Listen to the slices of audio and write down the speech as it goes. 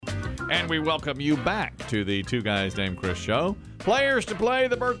And we welcome you back to the Two Guys Named Chris show. Players to play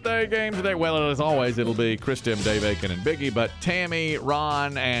the birthday game today. Well, as always, it'll be Chris, Tim, Dave Aiken, and Biggie, but Tammy,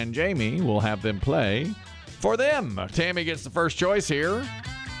 Ron, and Jamie will have them play for them. Tammy gets the first choice here.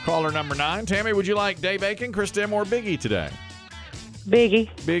 Caller number 9. Tammy, would you like Dave Aiken, Chris, Tim, or Biggie today? Biggie.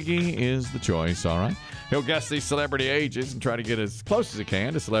 Biggie is the choice, all right. He'll guess these celebrity ages and try to get as close as he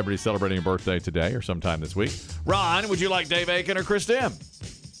can to celebrities celebrating a birthday today or sometime this week. Ron, would you like Dave Aiken or Chris Dim?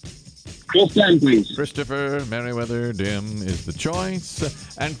 Chris Dim, please. Christopher Merriweather Dim is the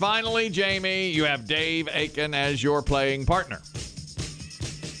choice. And finally, Jamie, you have Dave Aiken as your playing partner.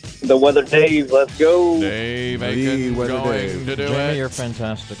 The Weather Dave, let's go. Dave Aiken's going to do Jamie, it. you're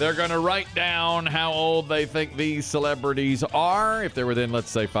fantastic. They're going to write down how old they think these celebrities are. If they're within,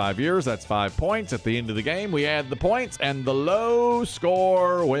 let's say, 5 years, that's 5 points. At the end of the game, we add the points, and the low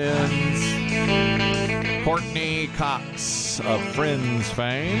score wins. Courtney Cox of Friends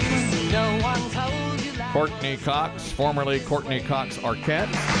fame. Courtney Cox, formerly Courtney Cox Arquette.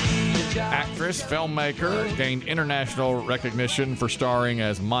 Actress, filmmaker, gained international recognition for starring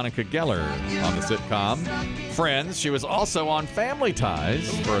as Monica Geller on the sitcom Friends. She was also on Family Ties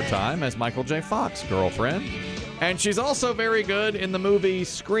for a time as Michael J. Fox's girlfriend. And she's also very good in the movie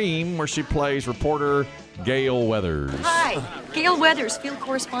Scream, where she plays reporter Gail Weathers. Hi, Gail Weathers, field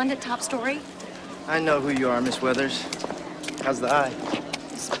correspondent, top story. I know who you are, Miss Weathers. How's the eye?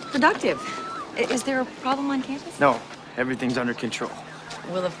 It's productive. Is there a problem on campus? No, everything's under control.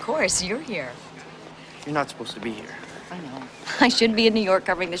 Well, of course, you're here. You're not supposed to be here. I know. I should be in New York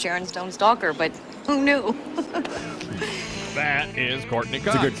covering the Sharon Stone stalker, but who knew? That is Courtney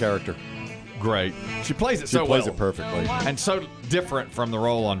Cox. It's a good character. Great. She plays it so well. She plays it perfectly. And so different from the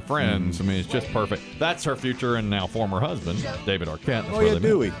role on Friends. I mean, it's just perfect. That's her future and now former husband, David Arquette. That's where they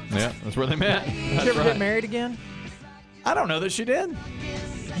Dewey. met. Yeah, that's where they met. That's Did you ever right. get married again? I don't know that she did.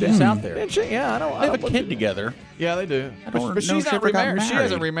 She's out there. Did she? Yeah, I don't. They have a kid together. Yeah, they do. I don't but know she's if she not ever got remarried. She married.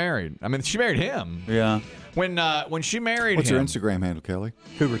 hasn't remarried. I mean, she married him. Yeah. When she married What's him. your Instagram handle, Kelly?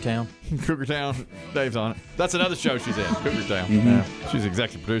 Cougar Town. Cougar Town. Dave's on it. That's another show she's in, Cougar Town. Mm-hmm. Yeah, she's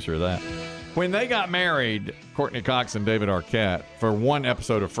executive producer of that. When they got married, Courtney Cox and David Arquette, for one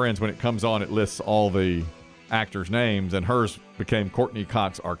episode of Friends, when it comes on, it lists all the actors' names, and hers became Courtney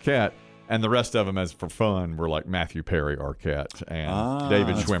Cox Arquette, and the rest of them, as for fun, were like Matthew Perry Arquette and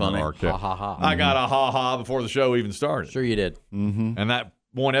David that's Schwimmer funny. Arquette. Ha, ha, ha. I got a ha-ha before the show even started. Sure you did. And that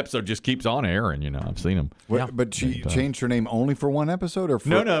one episode just keeps on airing, I've seen them. Yeah. But she changed her name only for one episode, or for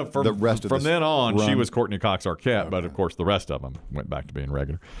No, from the rest of from this then on, she run? was Courtney Cox Arquette, but of course the rest of them went back to being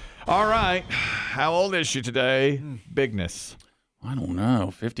regular. All right, how old is she today? Bigness, I don't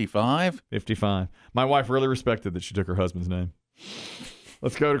know. 55? 55. My wife really respected that she took her husband's name.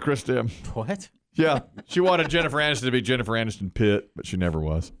 Let's go to Chris Dim. What? Yeah, she wanted Jennifer Aniston to be Jennifer Aniston Pitt, but she never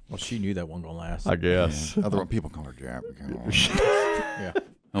was, Well, she knew that wasn't going to last. I guess. Other people call her Jap. Yeah.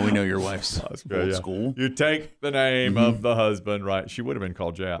 Oh, we know your wife's good, old yeah. school. You take the name of the husband, right? She would have been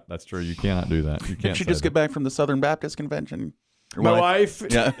called Jap. That's true. You cannot do that. You Did can't she say just that. get back from the Southern Baptist Convention? Your My wife?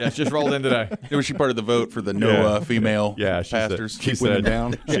 Yeah. It's just rolled in today. Was she part of the vote for the no female Yeah, she pastors? Said, she women said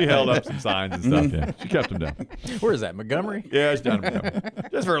down. She held up some signs and stuff. Yeah, she kept them down. Where is that, Montgomery? Yeah, she's done them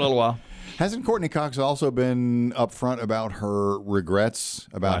just for a little while. Hasn't Courtney Cox also been upfront about her regrets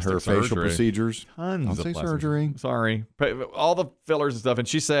about her Plastic facial surgery. procedures? Tons Don't of say plastic- surgery. Sorry, all the fillers and stuff. And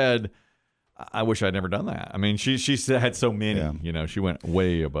she said, "I wish I'd never done that." I mean, she had so many. Yeah. She went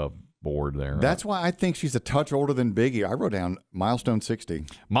way above board there. That's why I think she's a touch older than Biggie. I wrote down milestone 60.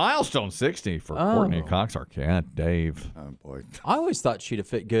 Milestone 60 for Oh. Courtney Cox Arquette. Dave. Oh boy. I always thought she'd have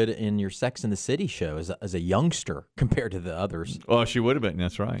fit good in your Sex and the City show as a youngster compared to the others. Oh, she would have been.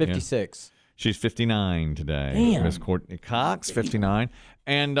 That's right. yeah. 56. She's 59 today. Damn. Miss Courtney Cox, 59.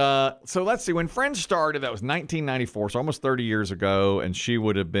 And so let's see. When Friends started, that was 1994, so almost 30 years ago, and she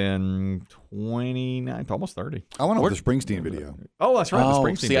would have been 29, almost 30. I want to watch the Springsteen video. Oh, that's right. Oh, the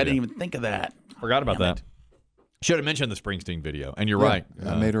Springsteen see, video. I didn't even think of that. Forgot about Damn that. Should have mentioned the Springsteen video, and you're right.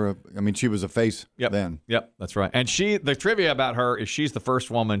 I made her she was a face then. Yep, that's right. And the trivia about her is she's the first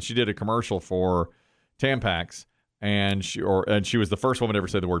woman. She did a commercial for Tampax, and she was the first woman to ever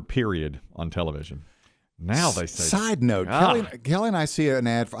say the word period on television. Now they say. Side note, Kelly and I see an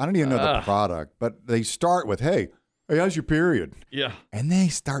ad for, I don't even know the product, but they start with, hey, how's your period? Yeah. And they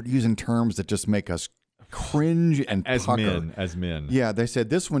start using terms that just make us cringe and As pucker. men. Yeah, they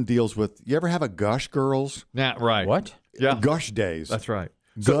said this one deals with, you ever have a gush, girls? Yeah, right. What? Yeah. Gush days. That's right.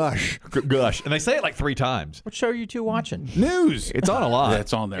 Gush. Gush. And they say it like 3 times. What show are you two watching? News. It's on a lot. Yeah,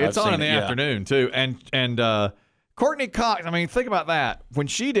 it's on there. It's I've on seen in the it, yeah. afternoon, too. And Courtney Cox, I mean, think about that. When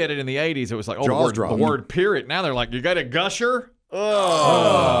she did it in the 80s, it was like, Jaws the dropped. word period. Now they're like, you got a gusher?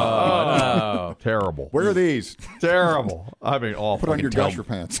 Oh, Terrible. Where are these? Terrible. I mean, awful. Put on your tell. gusher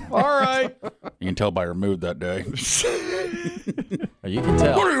pants. All right. You can tell by her mood that day. You can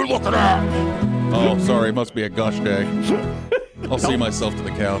tell. What are you looking at? Oh, sorry. It must be a gush day. I'll see myself to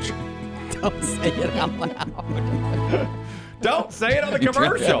the couch. Don't say it out loud. Don't say it on the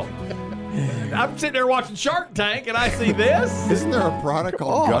commercial. I'm sitting there watching Shark Tank, and I see this. Isn't there a product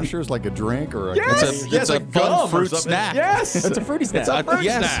called Gushers, like a drink or a? Yes, It's a gum fun or fruit something. snack. Yes, It's a fruity snack. It's a fruit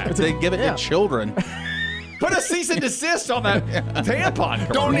Yes, snack. they give it to children. Put a cease and desist on that tampon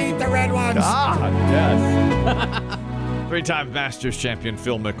commercial. Don't eat the red ones. God, yes. Three-time Masters champion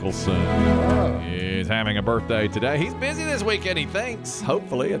Phil Mickelson is having a birthday today. He's busy this weekend, he thinks,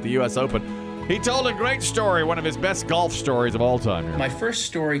 hopefully, at the U.S. Open. He told a great story, one of his best golf stories of all time. Here. My first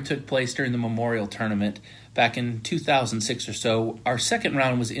story took place during the Memorial Tournament back in 2006 or so. Our second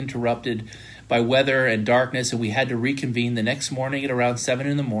round was interrupted by weather and darkness, and we had to reconvene the next morning at around 7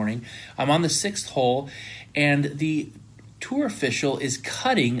 in the morning. I'm on the 6th hole, and the tour official is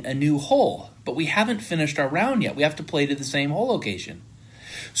cutting a new hole, but we haven't finished our round yet. We have to play to the same hole location.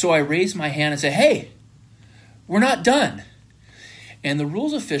 So I raise my hand and say, "Hey, we're not done." And the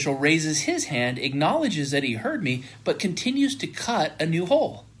rules official raises his hand, acknowledges that he heard me, but continues to cut a new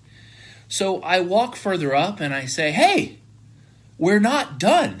hole. So I walk further up and I say, "Hey, we're not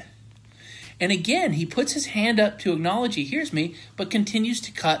done." And again, he puts his hand up to acknowledge he hears me, but continues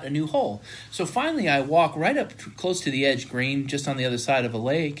to cut a new hole. So finally, I walk right up close to the edge green, just on the other side of a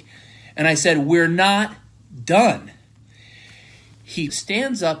lake, and I said, "We're not done." He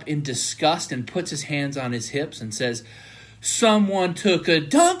stands up in disgust and puts his hands on his hips and says, "Someone took a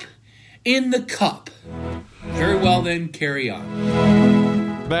dump in the cup." Very well, then, carry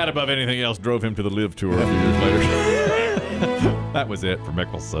on. That, above anything else, drove him to the Live Tour a few years later. That was it for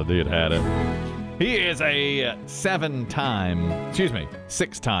Mickelson. He had it. He is a six-time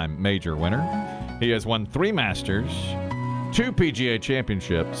major winner. He has won 3 Masters, 2 PGA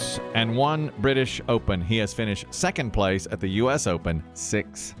Championships, and 1 British Open. He has finished second place at the U.S. Open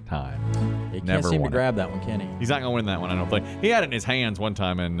 6 times. He can't Never seem to won it. grab that one, can he? He's not going to win that one, I don't think. He had it in his hands one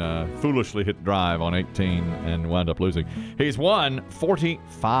time and foolishly hit drive on 18 and wound up losing. He's won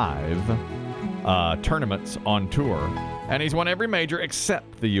 45 tournaments on tour, and he's won every major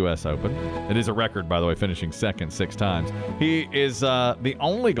except the U.S. Open. It is a record, by the way, finishing second 6 times. He is the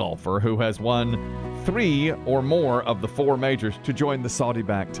only golfer who has won 3 or more of the 4 majors to join the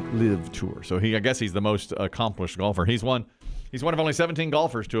Saudi-backed Live Tour. So I guess he's the most accomplished golfer. He's one of only 17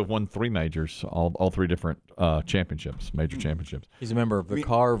 golfers to have won 3 majors, all 3 different championships, major championships. He's a member of the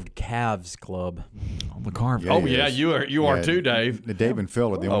Carved Calves Club. The carved. Yeah, Oh he yeah, is. you are too, Dave. Dave and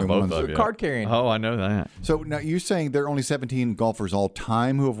Phil are the only both ones. of you. Card carrying. Oh, I know that. So now you're saying there are only 17 golfers all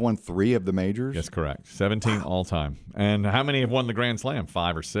time who have won 3 of the majors? That's correct. 17 all time. And how many have won the Grand Slam?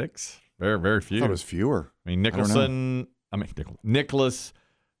 5 or 6? Very, very I few. thought it was fewer. I mean, Nicklaus,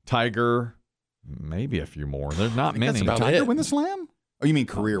 Tiger, maybe a few more. There's not many. that's about Tiger it. win the Slam? Oh, you mean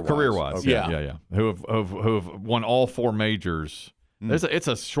career-wise? Career-wise, Okay. yeah. Who have won all 4 majors. It's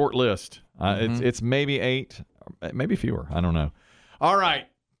a short list. It's maybe 8, maybe fewer. I don't know. All right,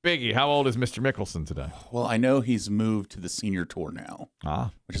 Biggie, how old is Mr. Mickelson today? Well, I know he's moved to the senior tour now,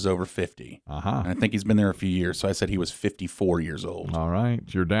 which is over 50. Uh-huh. And I think he's been there a few years, so I said he was 54 years old. All right,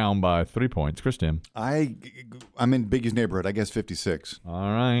 you're down by 3 points. Chris Tim. I'm in Biggie's neighborhood. I guess 56.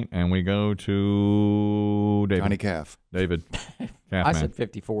 All right, and we go to David. Johnny Calf. David. I Calfman. said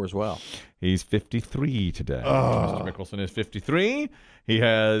 54 as well. He's 53 today. Mr. Mickelson is 53.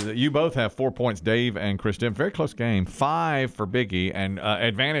 You both have 4 points, Dave and Chris Dim. Very close game. 5 for Biggie, and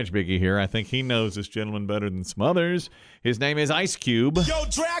advantage Biggie here. I think he knows this gentleman better than some others. His name is Ice Cube. Yo,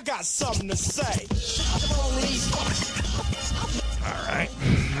 Dre, I got something to say. All right.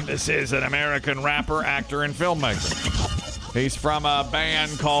 This is an American rapper, actor, and filmmaker. He's from a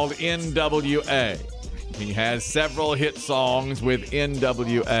band called NWA. He has several hit songs with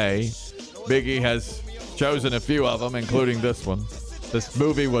NWA. Biggie has chosen a few of them, including this one. This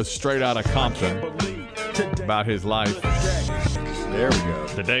movie was straight out of Compton about his life. There we go.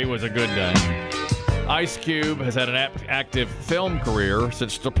 Today was a good day. Ice Cube has had an active film career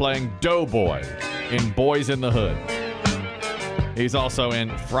since playing Doughboy in Boys in the Hood. He's also in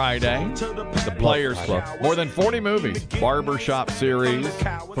Friday, The Players Club, more than 40 movies, Barbershop series,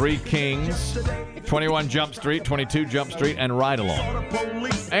 3 Kings, 21 Jump Street, 22 Jump Street, and Ride Along.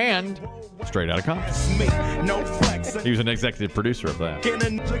 And Straight Outta Compton. He was an executive producer of that.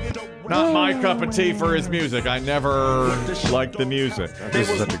 Not my cup of tea for his music. I never liked the music. This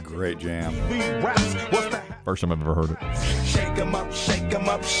is such a great jam. First time I've ever heard it. Shake 'em up, shake 'em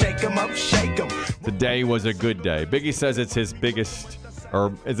up, shake 'em up, shake 'em. Today was a good day. Biggie says it's his biggest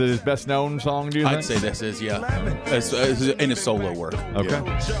Or is it his best known song, do you think? I'd say this is, yeah. It's in his solo work. Okay.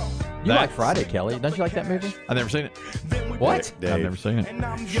 You like Friday, Kelly? Don't you like that movie? I've never seen it. What? I've never seen it.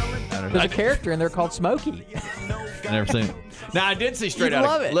 There's a character in there called Smokey. I've never seen it. Now, I did see Straight You'd Outta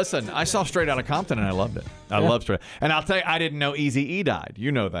love it. Listen, I saw Straight Outta Compton, and I loved it. I love Straight. And I'll tell you, I didn't know Eazy-E died.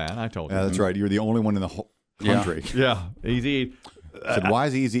 You know that. I told you. Yeah, that's right. You're the only one in the whole country. Yeah, Eazy-E. Said, why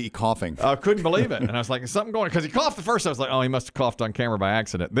is Eazy-E coughing? I couldn't believe it. And I was like, is something going on? Because he coughed the first time. I was like, oh, he must have coughed on camera by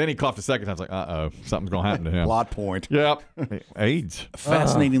accident. Then he coughed the second time. I was like, uh-oh, something's going to happen to him. Plot point. Yep. AIDS.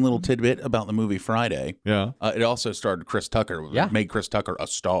 Fascinating little tidbit about the movie Friday. Yeah. It also starred Chris Tucker. Yeah. Made Chris Tucker a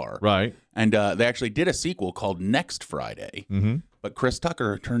star. Right. And they actually did a sequel called Next Friday. Mm-hmm. But Chris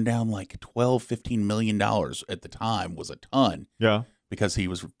Tucker turned down like $15 million at the time, was a ton, Yeah. because he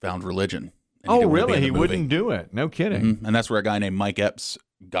was found religion. And Oh, didn't want to be really? in the He movie. wouldn't do it. No kidding. Mhm. And that's where a guy named Mike Epps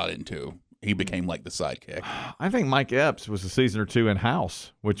got into. He became like the sidekick. I think Mike Epps was a season or two in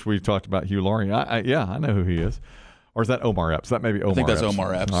House, which we talked about Hugh Laurie. I know who he is. Or is that Omar Epps? That may be Omar I think that's Epps.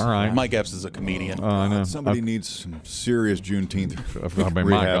 Omar Epps. All right. Mike Epps is a comedian. Oh, I know. Somebody needs some serious Juneteenth I mean, my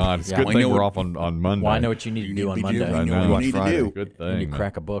rehab. God. It's a Yeah. good We thing know we're what- off on Monday. Well, I know what you need to do on Monday. I You know. know what Watch you need to Friday. do. Good You thing. need to man.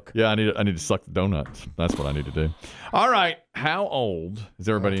 crack a book. Yeah, I need to suck the donuts. That's what I need to do. All right. How old is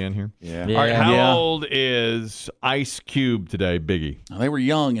everybody in here? Yeah. Yeah. All right. How Yeah. old is Ice Cube today, Biggie? Now, they were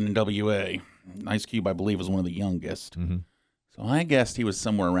young in NWA. Ice Cube, I believe, was one of the youngest. Mm-hmm. So I guessed he was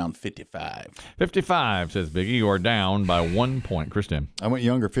somewhere around 55. 55, says Biggie. You are down by 1 point. Chris Dim. I went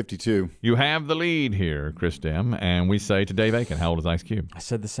younger, 52. You have the lead here, Chris Dim. And we say to Dave Aiken, how old is Ice Cube? I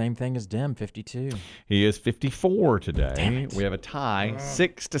said the same thing as Dim, 52. He is 54 today. Damn it. We have a tie,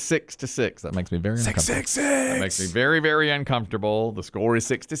 6-6. That makes me very uncomfortable. 666. That makes me very, very uncomfortable. The score is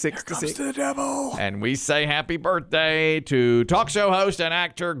 6-6. the devil. And we say happy birthday to talk show host and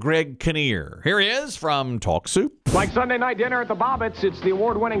actor Greg Kinnear. Here he is from Talk Soup. Like Sunday night dinner at the Bobbits, it's the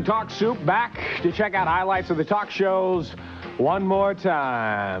award-winning Talk Soup back to check out highlights of the talk shows one more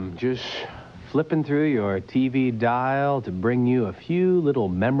time. Just flipping through your TV dial to bring you a few little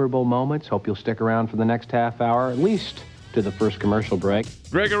memorable moments. Hope you'll stick around for the next half hour, at least to the first commercial break.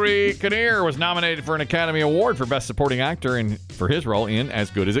 Gregory Kinnear was nominated for an Academy Award for Best Supporting Actor for his role in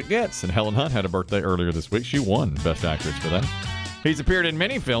As Good as It Gets. And Helen Hunt had a birthday earlier this week. She won Best Actress for that. He's appeared in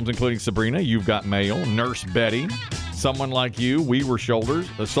many films, including Sabrina, You've Got Mail, Nurse Betty, Someone Like You, We Were Soldiers,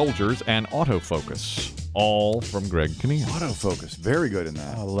 and Autofocus. All from Greg Kinnear. Autofocus. Very good in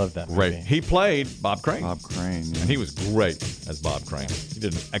that. I love that movie. Great. He played Bob Crane. Bob Crane. Yeah. And he was great as Bob Crane. He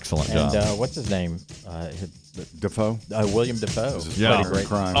did an excellent job. And what's his name? Defoe. William Defoe. Yeah. Played a great.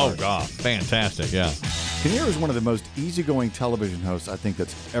 Crime. Oh, God. Fantastic. Yeah. Kinnear is one of the most easygoing television hosts I think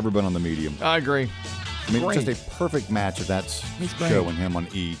that's ever been on the medium. I agree. I mean, Great. just a perfect match of that great. show and him on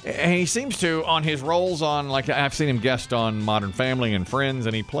E. And he seems to, on his roles on, like, I've seen him guest on Modern Family and Friends,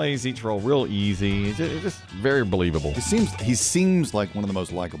 and he plays each role real easy. It's just very believable. He seems like one of the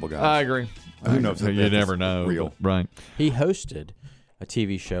most likable guys. I agree. Who knows if You that's never know. real. Right. He hosted a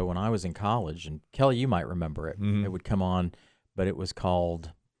TV show when I was in college, and Kelly, you might remember it. Mm-hmm. It would come on, but it was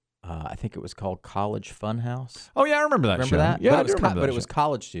called, I think it was called College Funhouse. Oh, yeah, I remember that Remember show. that? Yeah, but I it was do remember but that it was show.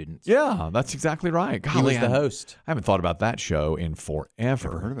 college students. Yeah, that's exactly right. He Golly, was the host. I haven't thought about that show in forever.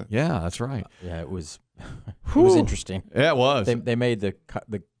 Never heard of it. Yeah, that's right. Yeah, it was. It was interesting. Yeah, it was. They made the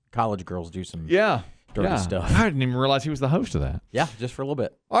college girls do some yeah. dirty yeah. stuff. I didn't even realize he was the host of that. Yeah, just for a little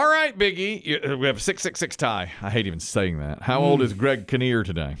bit. All right, Biggie. We have a 6-6 tie. I hate even saying that. How old is Greg Kinnear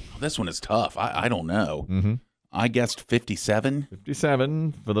today? This one is tough. I don't know. Mm-hmm. I guessed 57.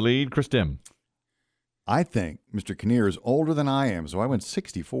 57 for the lead, Chris Dim. I think Mr. Kinnear is older than I am, so I went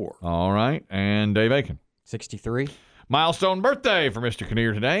 64. All right, and Dave Aiken. 63. Milestone birthday for Mr.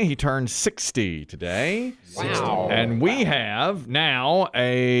 Kinnear today. He turned 60 today. Wow. And we have now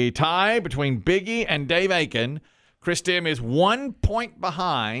a tie between Biggie and Dave Aiken. Chris Dim is 1 point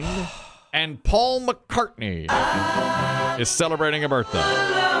behind, and Paul McCartney is celebrating a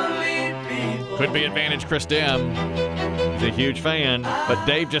birthday. Could be advantage Chris Dim. He's a huge fan, but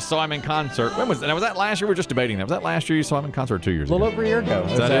Dave just saw him in concert. When was that? Was that last year? We were just debating that. Was that last year you saw him in concert or 2 years A little ago? over a year ago. It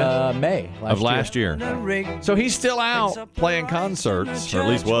Is was, that it? May Last year. So he's still out playing concerts, or at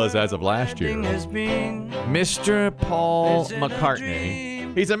least was as of last year. Mr. Paul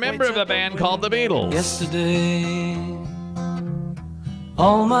McCartney. He's a member of a band called the Beatles. Yesterday,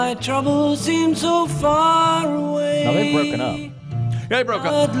 all my troubles seem so far away. Now they've broken up. Yeah, they broke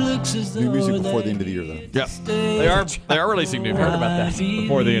up. New music before the end of the year, though. Yeah, they are releasing new Heard music about that.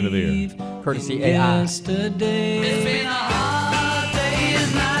 before the end of the year. Courtesy AI. Yesterday, it's been a hard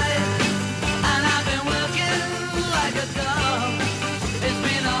day's night, and I've been working like a dog. It's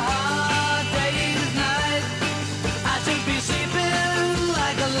been a hard day's night. I should be sleeping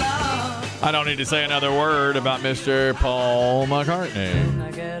I don't need to say another word about Mr. Paul McCartney. When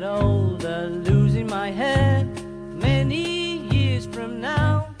I get older, losing my head many years from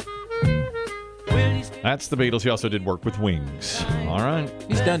now. That's the Beatles. He also did work with Wings. All right.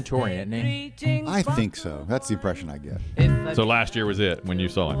 He's done touring, isn't he? I think so. That's the impression I get. So last year was it when you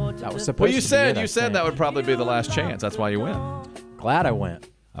saw him. That was supposed Well, to you be said it, I think. that would probably be the last chance. That's why you went. Glad I went.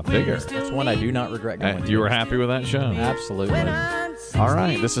 I figure. That's one I do not regret going And to. you were happy with that show. Absolutely. All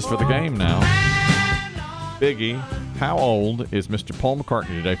right. This is for the game now. Biggie, how old is Mr. Paul McCartney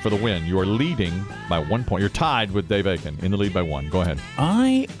today for the win? You are leading by 1 point. You're tied with Dave Aiken in the lead by 1. Go ahead.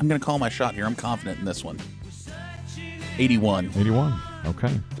 I'm going to call my shot here. I'm confident in this one. 81. 81.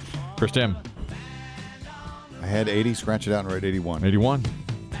 Okay. Chris Tim. I had 80, scratch it out and write 81. 81.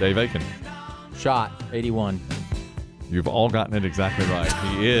 Dave Aiken. Shot, 81. You've all gotten it exactly right.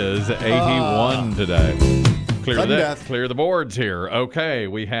 He is 81 today. Clear the boards here. Okay,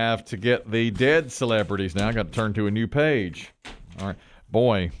 we have to get the dead celebrities now. I got to turn to a new page. All right.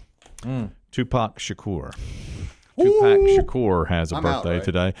 Boy, Tupac Shakur. Tupac Shakur has a I'm out, birthday right?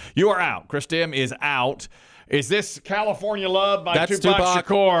 today. You are out. Chris Tim is out. Is this California Love by That's Tupac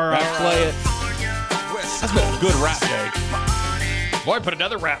Shakur? Let's play it. That's been a good rap day. Boy, put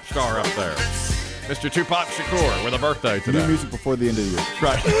another rap star up there. Mr. Tupac Shakur with a birthday today. New music before the end of the year.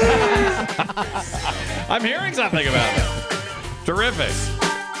 Right. I'm hearing something about it. Terrific.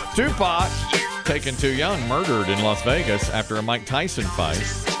 Tupac, taken too young, murdered in Las Vegas after a Mike Tyson fight,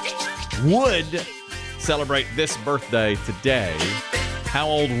 would celebrate this birthday today. How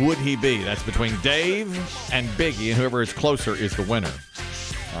old would he be? That's between Dave and Biggie, and whoever is closer is the winner.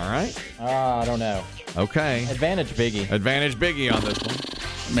 All right? I don't know. Okay. Advantage Biggie. Advantage Biggie on this one.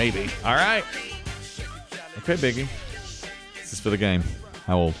 Maybe. All right. Okay, Biggie. This is for the game.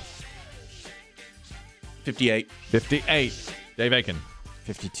 How old? 58. 58. Dave Aiken.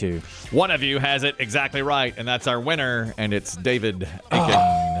 52. One of you has it exactly right, and that's our winner, and it's David Aiken.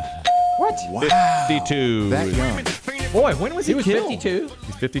 What? Wow. 52. That young. Boy, when was he was killed? 52?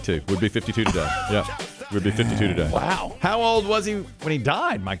 He's 52. Would be 52 today. Yep. Would be 52 today. Wow. How old was he when he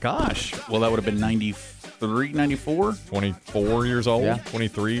died? My gosh. Well, that would have been 93, 94? 24 years old? Yeah.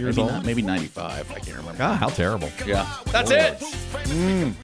 23 years Maybe, old? not, maybe 95. I can't remember. God, how terrible. Yeah. That's it.